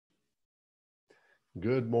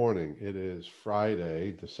Good morning. It is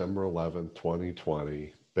Friday, December 11th,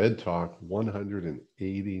 2020. Bed Talk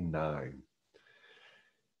 189.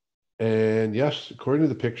 And yes, according to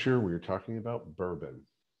the picture, we were talking about bourbon.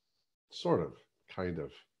 Sort of, kind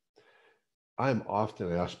of. I'm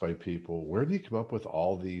often asked by people, where do you come up with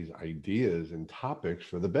all these ideas and topics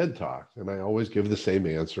for the Bed Talk? And I always give the same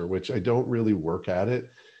answer, which I don't really work at it.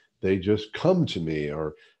 They just come to me,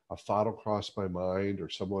 or a thought will cross my mind, or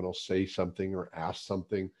someone will say something or ask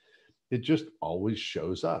something. It just always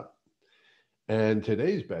shows up. And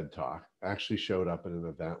today's Bed Talk actually showed up at an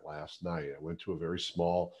event last night. I went to a very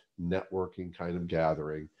small networking kind of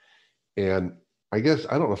gathering. And I guess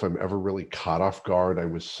I don't know if I'm ever really caught off guard. I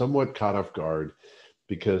was somewhat caught off guard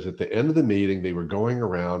because at the end of the meeting, they were going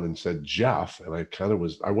around and said, Jeff, and I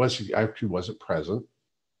actually wasn't present.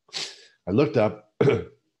 I looked up and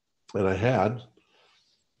I had,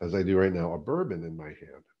 as I do right now, a bourbon in my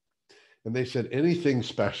hand. And they said, anything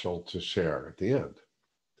special to share at the end?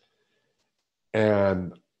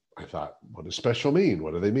 And I thought, what does special mean?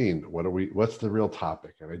 What do they mean? What's the real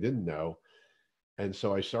topic? And I didn't know. And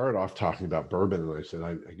so I started off talking about bourbon. And I said,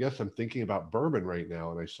 I guess I'm thinking about bourbon right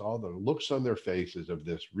now. And I saw the looks on their faces of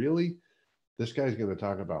this, really? This guy's going to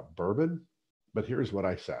talk about bourbon? But here's what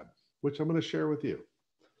I said, which I'm going to share with you.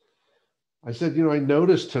 I said, I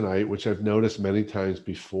noticed tonight, which I've noticed many times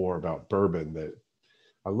before about bourbon, that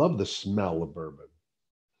I love the smell of bourbon.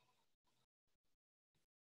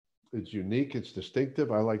 It's unique, it's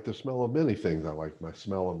distinctive. I like the smell of many things. I like my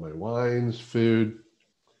smell of my wines, food.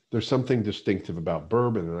 There's something distinctive about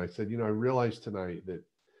bourbon. And I said, I realized tonight that,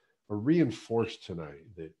 or reinforced tonight,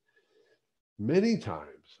 that many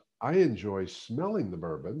times I enjoy smelling the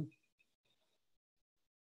bourbon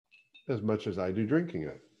as much as I do drinking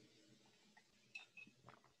it.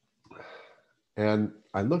 And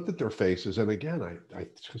I looked at their faces, and again, I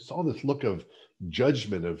saw this look of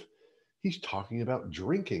judgment of, he's talking about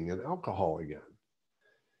drinking and alcohol again.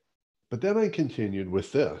 But then I continued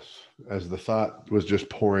with this as the thought was just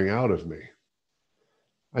pouring out of me.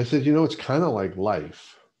 I said, it's kind of like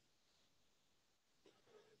life.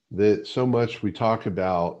 That so much we talk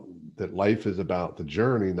about that life is about the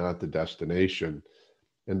journey, not the destination.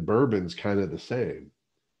 And bourbon's kind of the same.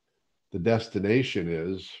 The destination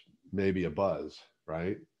is maybe a buzz,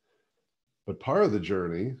 right? But part of the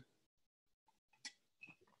journey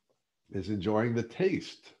is enjoying the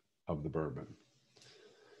taste of the bourbon.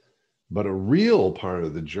 But a real part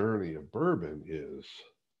of the journey of bourbon is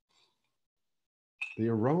the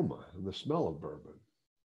aroma and the smell of bourbon.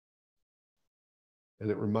 And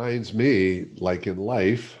it reminds me, like in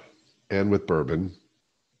life and with bourbon,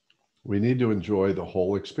 we need to enjoy the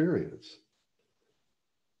whole experience.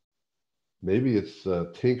 Maybe it's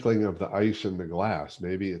the tinkling of the ice in the glass.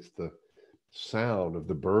 Maybe it's the sound of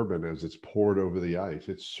the bourbon as it's poured over the ice.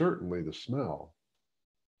 It's certainly the smell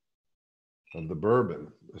of the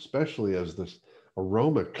bourbon, especially as this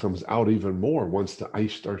aroma comes out even more once the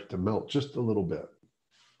ice starts to melt just a little bit.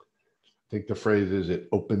 I think the phrase is, it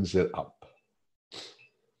opens it up.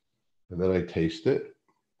 And then I taste it.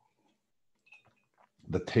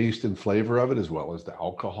 The taste and flavor of it, as well as the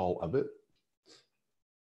alcohol of it.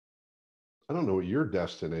 I don't know what your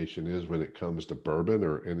destination is when it comes to bourbon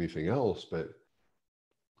or anything else, but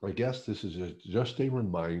I guess this is just a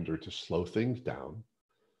reminder to slow things down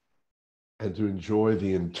and to enjoy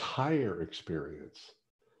the entire experience,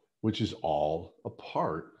 which is all a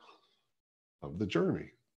part of the journey.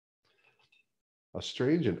 A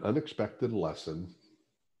strange and unexpected lesson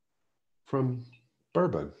from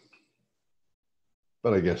bourbon.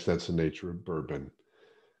 But I guess that's the nature of bourbon.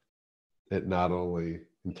 It not only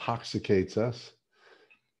intoxicates us,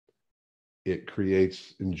 it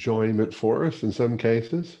creates enjoyment for us in some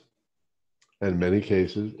cases. In many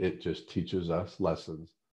cases, it just teaches us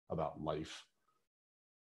lessons about life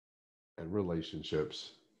and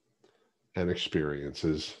relationships and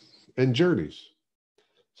experiences and journeys.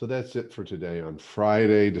 So that's it for today on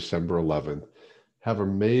Friday, December 11th. Have an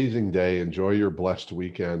amazing day. Enjoy your blessed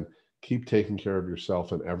weekend. Keep taking care of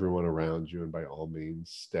yourself and everyone around you. And by all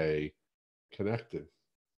means, stay connected.